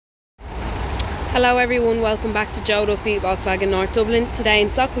Hello everyone, welcome back to Duffy Volkswagen North Dublin. Today in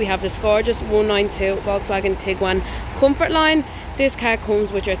stock we have this gorgeous 192 Volkswagen Tiguan Comfort Line. This car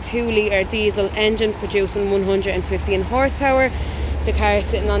comes with your 2-litre diesel engine producing 115 horsepower. The car is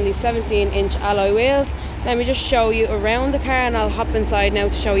sitting on these 17-inch alloy wheels. Let me just show you around the car and I'll hop inside now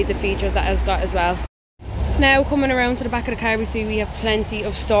to show you the features that it's got as well. Now coming around to the back of the car, we see we have plenty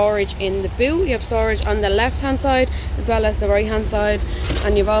of storage in the boot. You have storage on the left hand side as well as the right hand side,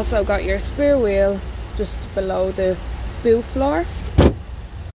 and you've also got your spare wheel just below the boot floor.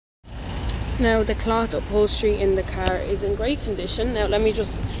 Now the cloth upholstery in the car is in great condition. Now let me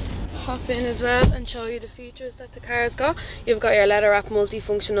just hop in as well and show you the features that the car has got. You've got your leather wrap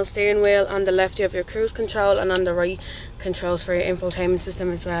multifunctional steering wheel. On the left you have your cruise control, and on the right controls for your infotainment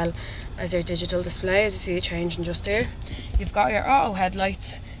system as well as your digital display, as you see it changing just there. You've got your auto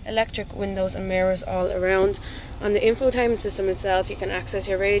headlights, electric windows and mirrors all around. On the infotainment system itself you can access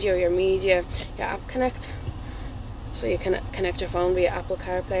your radio, your media, your app connect, so you can connect your phone via Apple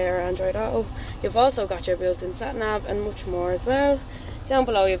CarPlay or Android Auto. You've also got your built-in sat nav and much more as well. Down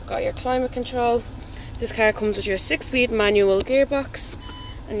below you've got your climate control. This car comes with your 6-speed manual gearbox,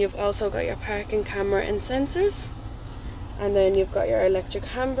 and you've also got your parking camera and sensors. And then you've got your electric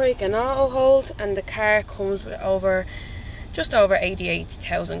handbrake and auto hold, and the car comes with just over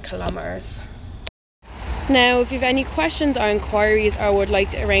 88,000 kilometers. Now if you have any questions or inquiries or would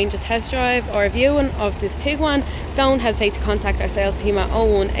like to arrange a test drive or a viewing of this Tiguan, don't hesitate to contact our sales team at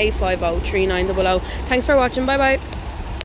 01850 3900. Thanks for watching, bye bye.